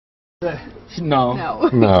No. No.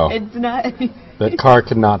 No. It's not. That car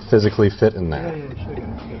could not physically fit in there.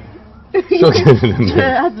 She'll get it in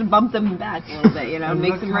there. has to bump them back a little bit, you know,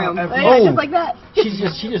 make some room. Oh. Just like that.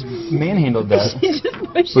 She just manhandled that. She just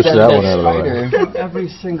pushed Push it. that one out of the way. spider. Every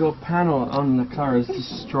single panel on the car is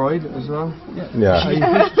destroyed as well. Yeah.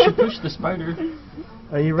 She pushed the spider.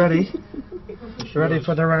 Are you ready? Ready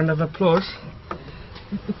for the round of applause?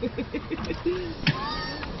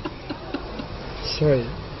 Sorry.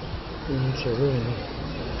 No,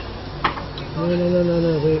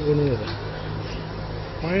 wait, we need it.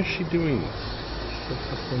 Why is she doing this?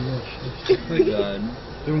 Oh my god.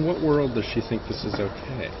 In what world does she think this is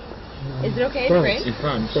okay? Is it okay Front. to race? In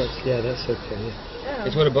front. Yeah, that's okay. Yeah. Oh.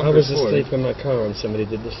 It's what a I bumper was is for. asleep in my car and somebody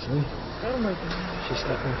did this to me. Oh my god. She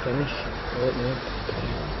slapped me finish. I let me up.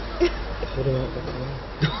 Put him out the car.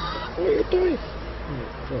 What are you doing?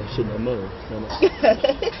 Oh, I should not move. No.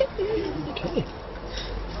 Okay.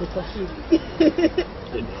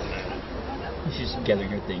 She's gathering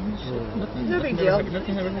her things. Nothing, No big nothing deal. ever happened.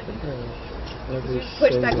 Nothing ever happened. Every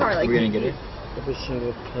Push that single- car like We're gonna get it. Every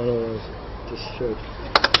single panel was destroyed.